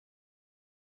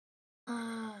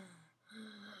Oh,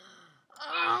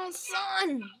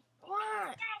 son!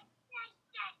 What?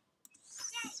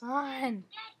 Son!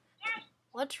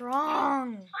 What's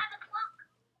wrong? It's 5 o'clock.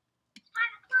 It's 5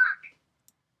 o'clock.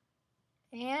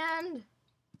 And?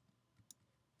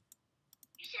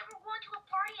 You said we're going to a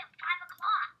party at 5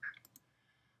 o'clock.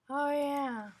 Oh,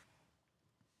 yeah.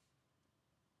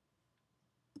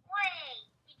 Wait,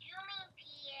 did you mean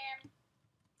PM?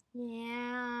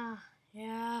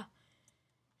 Yeah.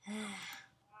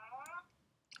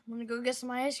 I'm gonna go get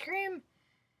some ice cream.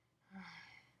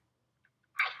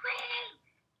 Ice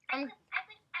cream!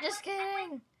 Just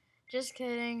kidding. Just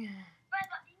kidding. Bye,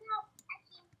 no, ice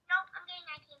cream. No, I'm getting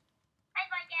ice cream.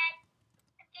 Bye, Dad.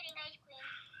 I'm getting ice cream.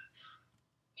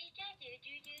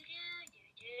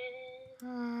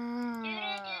 Oh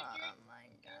my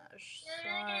gosh, son.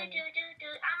 I'm gonna drive.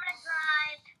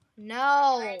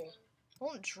 No.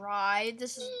 Don't drive.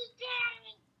 This is...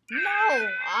 No.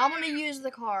 I'm gonna use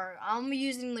the car. I'm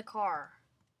using the car.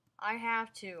 I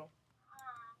have to.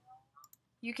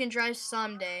 You can drive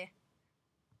someday.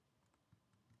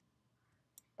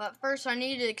 But first, I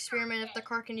need to experiment if the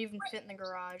car can even fit in the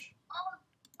garage. Oh,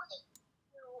 wait.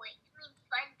 You mean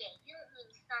Sunday. You don't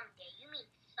mean someday. You mean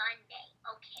Sunday.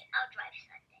 Okay, I'll drive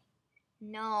Sunday.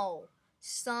 No.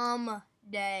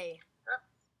 Someday.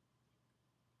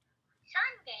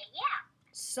 Sunday, yeah.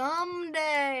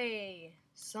 Someday.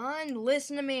 Son,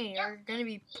 listen to me. You're gonna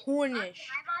be punished.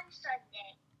 I'm on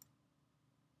Sunday.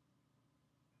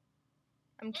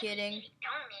 I'm kidding.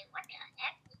 What the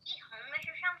heck? Is he homeless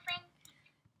or something?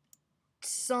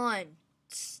 Son,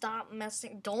 stop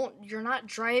messing. You're not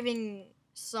driving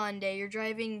Sunday. You're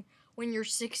driving when you're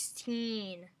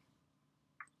 16. When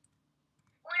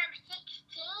I'm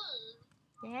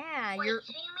 16? Yeah, Wait, you're...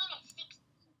 so you mean at 6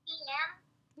 p.m.?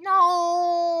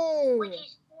 No! Which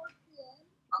is 4 p.m.?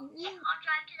 Oh, yeah, I'll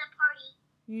drive to the party.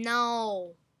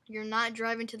 No, you're not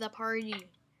driving to the party.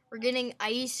 We're getting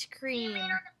ice cream. You mean on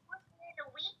the 4th day of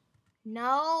the week?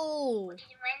 No. Which is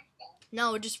Wednesday?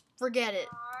 No, just forget it.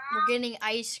 We're getting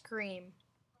ice cream.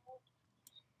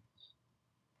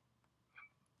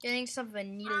 Getting some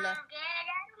vanilla. Dad, I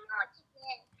don't know what to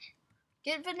get.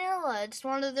 Get vanilla. It's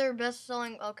one of their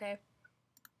best-selling... Okay.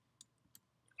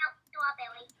 No,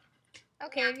 strawberry.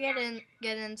 Okay,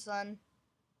 get in, son.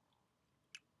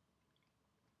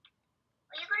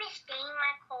 Are you gonna stay in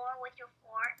my car with your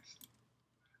forks?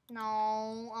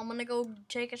 No, I'm gonna go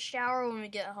take a shower when we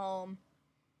get home.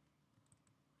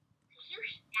 You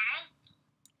stank.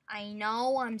 I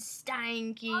know I'm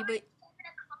stanky, but... It's 7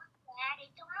 o'clock, Dad.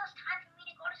 It's almost time for me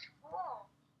to go to school.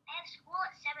 I have school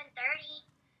at 7:30.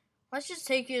 Let's just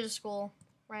take you to school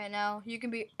right now. You can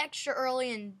be extra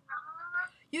early and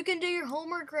you can do your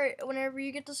homework right whenever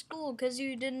you get to school because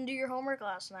you didn't do your homework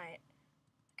last night.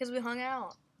 Because we hung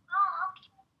out. Oh, okay.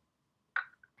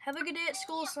 Have a good day at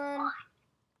school, son.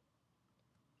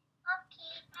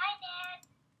 Okay, bye, Dad.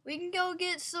 We can go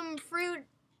get some fruit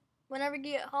whenever you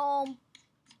get home.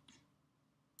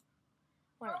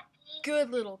 What a good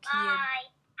little kid. Bye.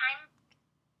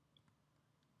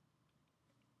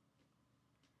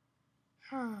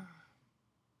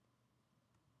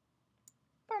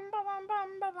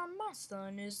 My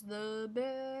son is the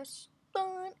best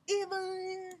son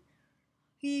ever.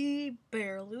 He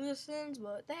barely listens,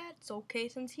 but that's okay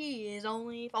since he is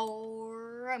only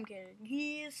 4. I'm kidding.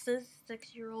 He is a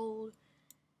 6-year-old.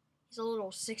 He's a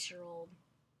little 6-year-old.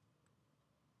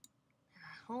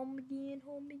 Home again,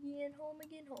 home again, home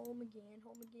again, home again,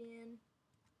 home again.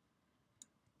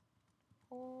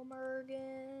 Home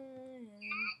again.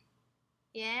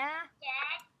 Yeah?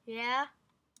 Dad? Yeah?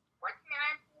 What's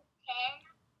 9 plus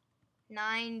 10?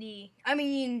 90. I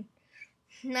mean,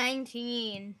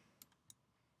 19.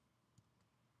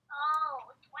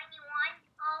 Oh, 21?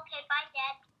 Oh, okay, bye,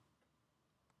 Dad.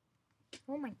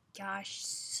 Oh my gosh,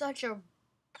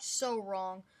 so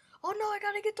wrong. Oh no, I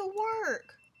gotta get to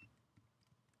work.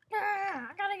 Ah,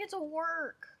 I gotta get to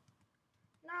work.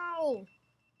 No.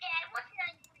 Dad, what's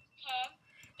 9 times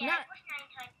 10? Dad, what's 9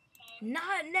 times 10?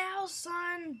 Not now,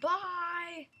 son.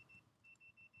 Bye.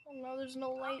 Oh no, there's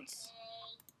no lights.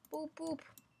 Okay. Boop, boop.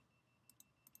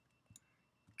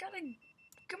 Gotta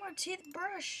get my teeth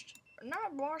brushed.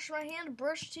 Not wash my hand,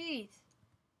 brush teeth.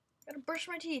 Gotta brush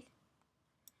my teeth.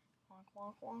 Quack,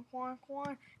 quack, quack, quack,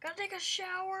 quack. Gotta take a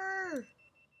shower.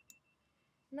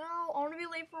 No, I wanna be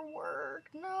late for work.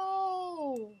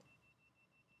 No.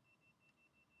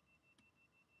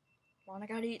 Come on, I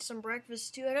gotta eat some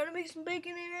breakfast too. I gotta make some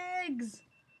bacon and eggs.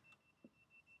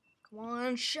 Come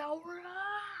on, shower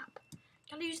up.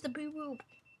 Gotta use the boo boop.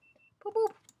 Boop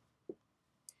boop.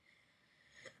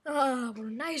 What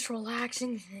a nice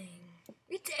relaxing thing.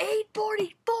 It's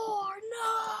 8:44.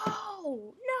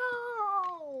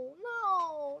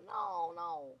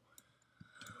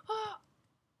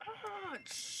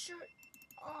 Shut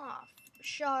off.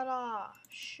 Shut off.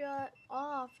 Shut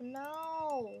off.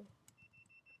 No.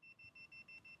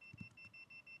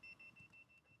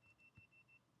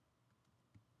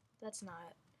 That's not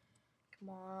it. Come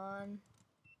on.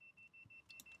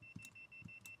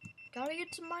 Gotta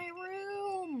get to my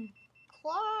room.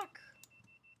 Clock.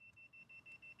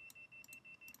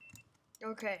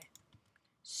 Okay.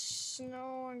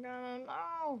 Snow, I gotta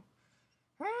know.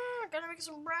 Gotta make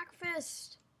some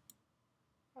breakfast.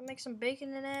 I'll make some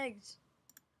bacon and eggs.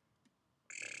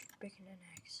 Bacon and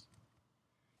eggs.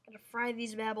 Gotta fry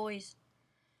these bad boys.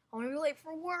 I'm gonna be late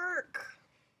for work.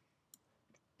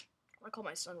 I'm gonna call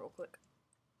my son real quick.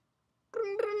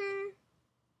 Brum, brum.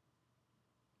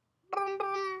 Brum,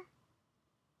 brum.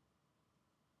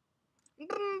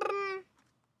 Brum, brum.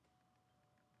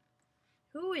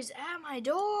 Who is at my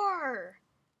door?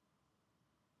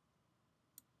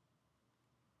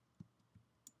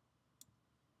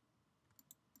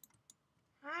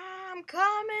 I'm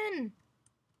coming.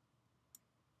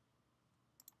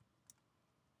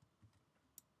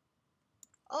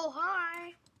 Oh,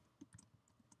 hi.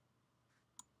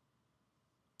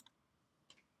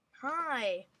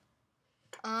 Hi.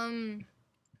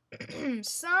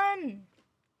 Son.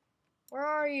 Where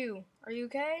are you? Are you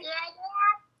okay? Yeah.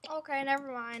 Okay,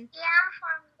 never mind. Yeah, I'm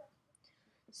fine.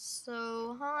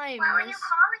 So, hi, Why were you miss.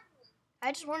 calling me?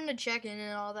 I just wanted to check in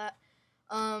and all that.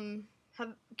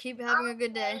 Keep having a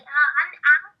good day. I'm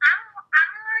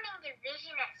learning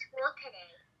division at school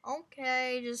today.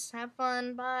 Okay, just have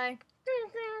fun. Bye.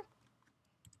 Okay.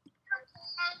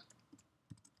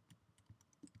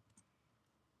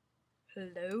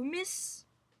 Hello, miss.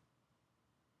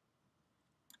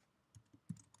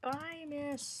 Bye,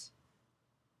 miss.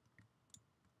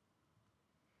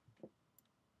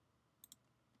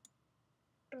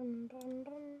 Dun, dun,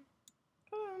 dun.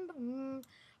 Dun, dun.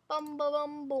 Bum ba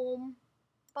bum boom.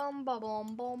 Bum ba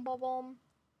bum bum ba bum.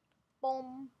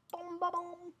 Boom, boom, ba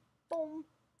boom, boom,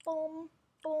 boom,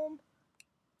 boom,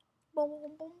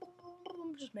 boom, boom, boom,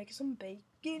 boom. Just making some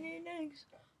bacon and eggs.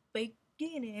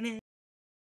 Bacon and eggs.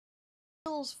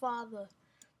 Skills, father.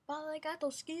 Father, I got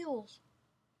those skills.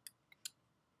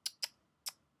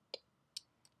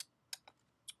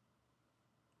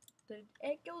 The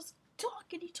egg goes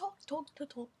talkity talk, talk, talk,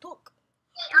 talk, talk.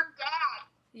 Hey, I'm Dad.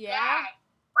 Yeah? Dad,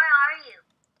 where are you?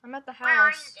 I'm at the house. Where are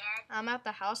you, Dad? I'm at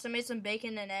the house. I made some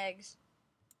bacon and eggs.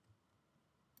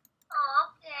 Oh,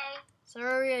 okay.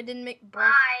 Sorry, I didn't make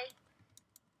breakfast.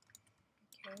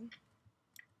 Bye. Okay.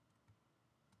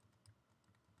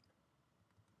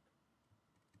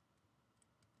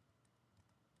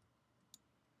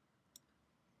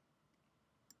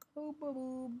 Boo boo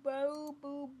boo boo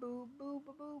boo boo boo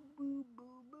boo boo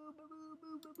boo boo boo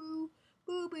boo boo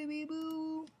boo baby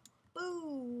boo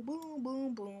boo boom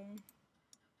boom boom.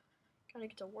 Gotta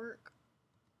get to work.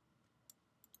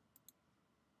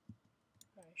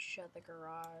 Gotta shut the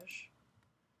garage.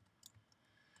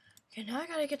 Okay, now I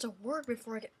gotta get to work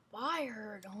before I get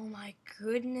fired. Oh my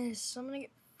goodness, I'm gonna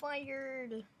get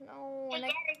fired. No. Hey, And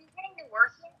Dad, are you getting to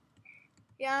work yet?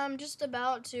 yeah, I'm just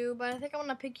about to, but I think I want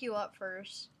to pick you up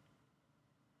first.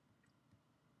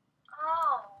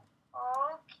 Oh,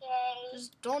 okay.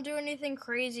 Just don't do anything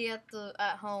crazy at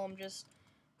home. Just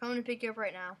come to pick you up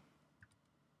right now.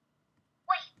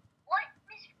 What,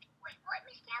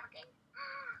 Miss Callaghan?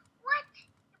 What?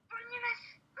 You're bringing us,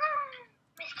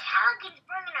 Miss Callaghan's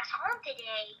bringing us home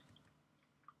today.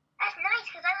 That's nice,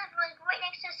 because I live like right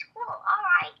next to school. All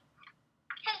right.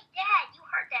 Hey, Dad, you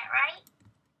heard that, right?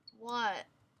 What?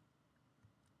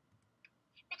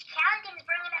 Miss Callaghan's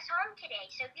bringing us home today,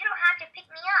 so you don't have to pick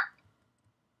me up.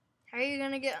 How are you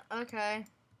gonna get? Okay.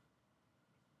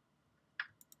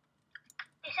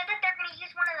 They said that they're going to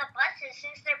use one of the buses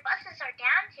since their buses are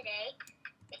down today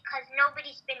because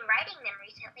nobody's been riding them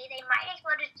recently. They might as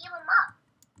well just give them up.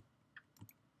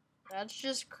 That's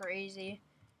just crazy.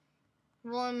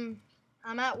 Well,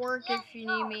 I'm at work Yeah, if you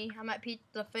no. need me. I'm at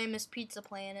the famous Pizza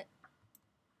Planet.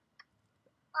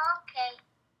 Okay.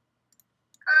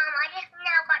 I just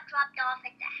now got dropped off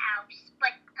at the house.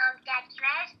 But, Dad,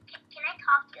 can I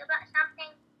talk to you about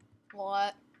something?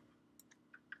 What?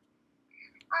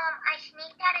 I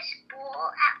sneaked out of school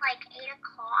at like 8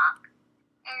 o'clock,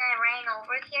 and I ran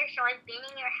over here, so I've been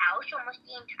in your house almost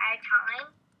the entire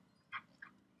time.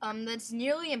 That's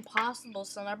nearly impossible,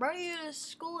 son. I brought you to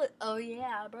school oh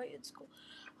yeah, I brought you to school.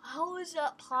 How is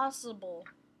that possible?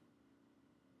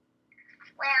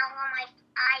 Well, I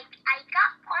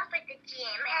got pump at the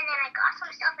gym, and then I got some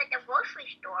stuff at the grocery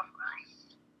store for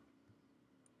us.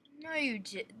 No, you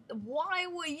did. Why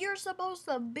were you supposed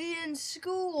to be in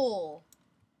school?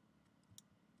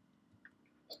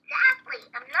 Exactly.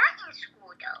 I'm not in school.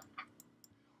 though.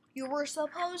 You were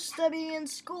supposed to be in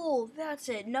school. That's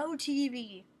it. No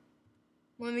TV.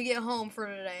 When we get home for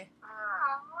today.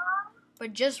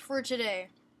 But just for today.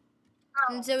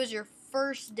 Since it was your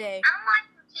first day. I'm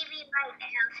watching TV right now,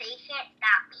 so you can't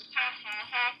stop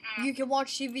me. You can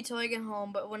watch TV till I get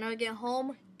home, but when I get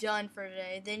home, done for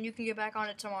today. Then you can get back on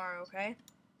it tomorrow, okay?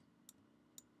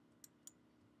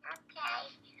 Okay.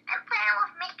 I'm playing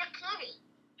with Mr. Kitty.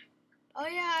 Oh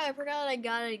yeah, I forgot I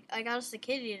got us a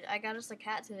kitty. I got us a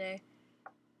cat today.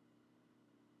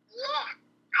 Yeah,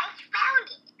 I found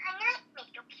it. I like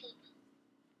Mr. Kitty.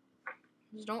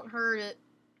 Just don't hurt it.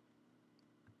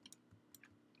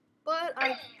 But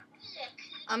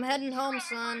I'm heading home,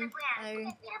 son.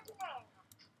 I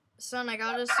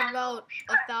got us about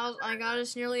 $1,000. I got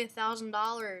us nearly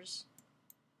 $1,000.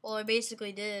 Well, I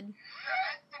basically did.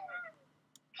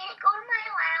 Can it go to my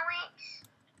allowance?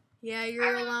 Yeah,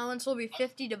 your allowance will be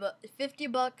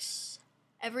 $50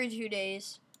 every 2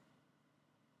 days.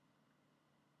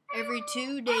 Every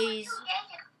 2 days. Wow,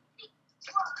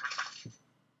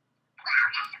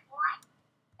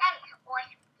 that's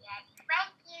awesome, Daddy.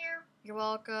 Thank you. You're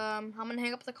welcome. I'm gonna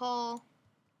hang up the call.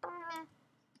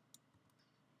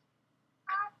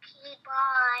 Okay,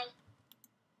 bye.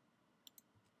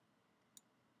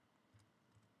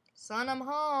 Son, I'm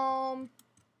home.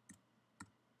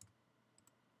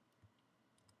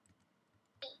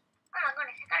 Oh my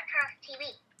goodness, I gotta turn off the TV.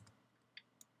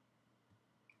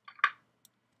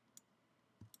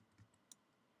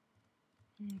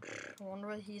 I wonder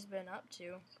what he's been up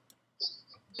to.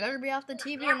 Better be off the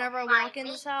TV whenever I walk in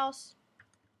this house.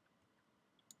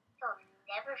 You'll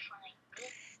never find me.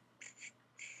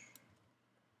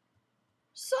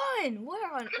 Son, what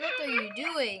on earth are you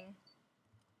doing?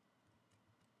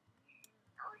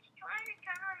 I was trying to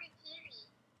turn on the TV.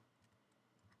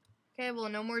 Okay, well,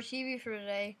 no more TV for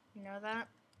today. You know that?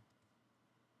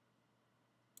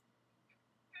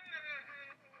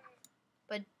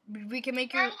 But we can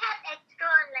make Can I your... have extra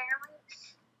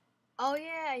allowance? Oh,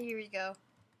 yeah, here we go.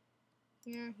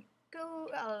 Here you go,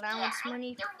 allowance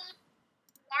money. I still need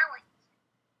allowance.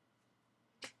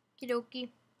 Okie dokie.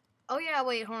 Oh, yeah,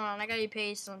 wait, hold on. I gotta pay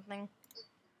you something.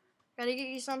 Gotta get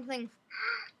you something.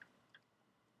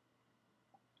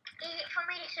 Is it for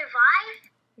me to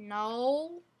survive?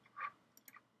 No.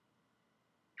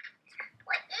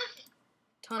 What is it?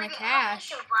 Ton Will of it cash.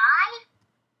 help me survive?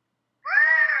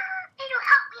 It'll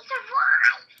help me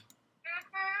survive.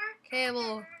 Okay,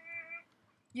 well,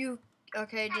 you...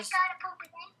 Okay, just... I gotta poop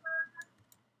again.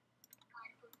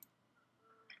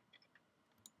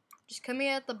 Just come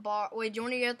here at the bar. Wait, do you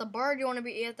want to eat at the bar or do you want to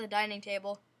be at the dining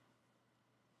table?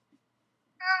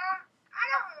 I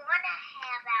don't want to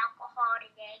have alcohol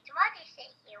today, so I'll just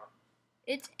sit here.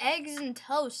 It's eggs and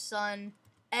toast, son.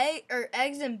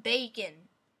 Eggs and bacon.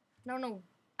 No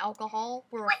alcohol.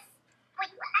 But you asked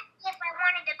me if I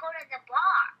wanted to go to the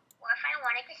bar, or if I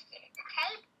wanted to sit at the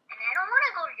table, and I don't want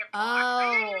to go to the bar.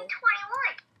 I'm not even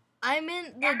 21. I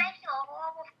meant That makes it a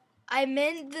horrible. I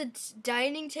meant the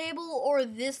dining table or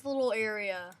this little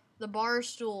area, the bar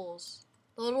stools,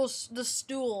 the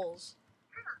stools.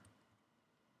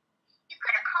 You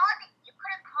could have called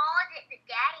it the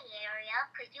daddy area,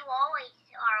 because you always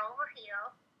are over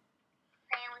here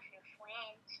playing with your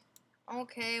friends.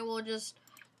 Okay, we'll just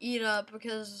eat up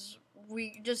because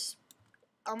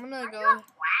I'm gonna You go. have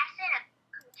glass in a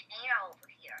container over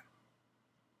here.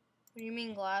 What do you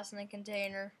mean glass in a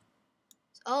container?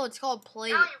 Oh, it's called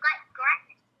plate. No, you got grass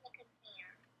in a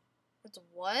container. It's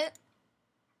what?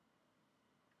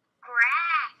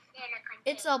 Grass in a container.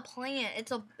 It's a plant.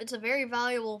 It's a very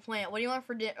valuable plant. What do you want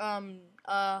for dinner? Ooh,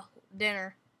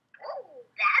 valuable.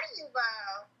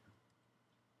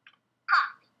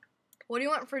 Coffee. What do you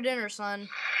want for dinner, son?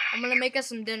 I'm gonna make us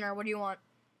some dinner. What do you want?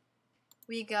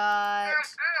 We got. I want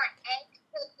eggs,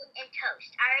 bacon, and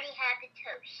toast. I already have the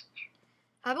toast.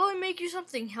 How about we make you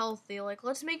something healthy? Like,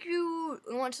 let's make you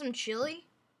want some chili?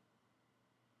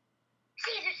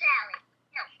 Caesar salad.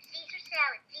 No, Caesar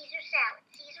salad. Caesar salad.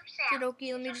 Caesar salad.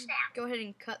 Okay, let me just go ahead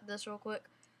and cut this real quick.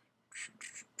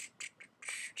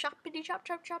 Choppity chop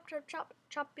chop chop chop chop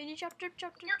choppity chop chop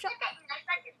chop You chop. get that knife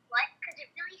on your butt because it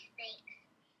really stinks.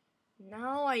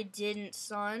 No, I didn't,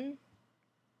 son.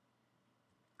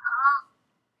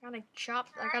 Oh,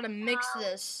 I gotta mix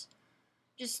this.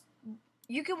 Just,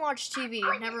 you can watch TV.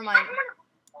 Never mind.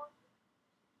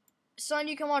 Son,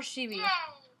 you can watch TV. Yay.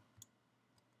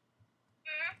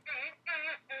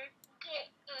 Get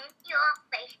in your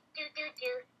face. Do, do, do,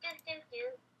 do, do, do.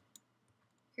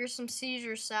 Here's some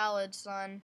Caesar salad, son.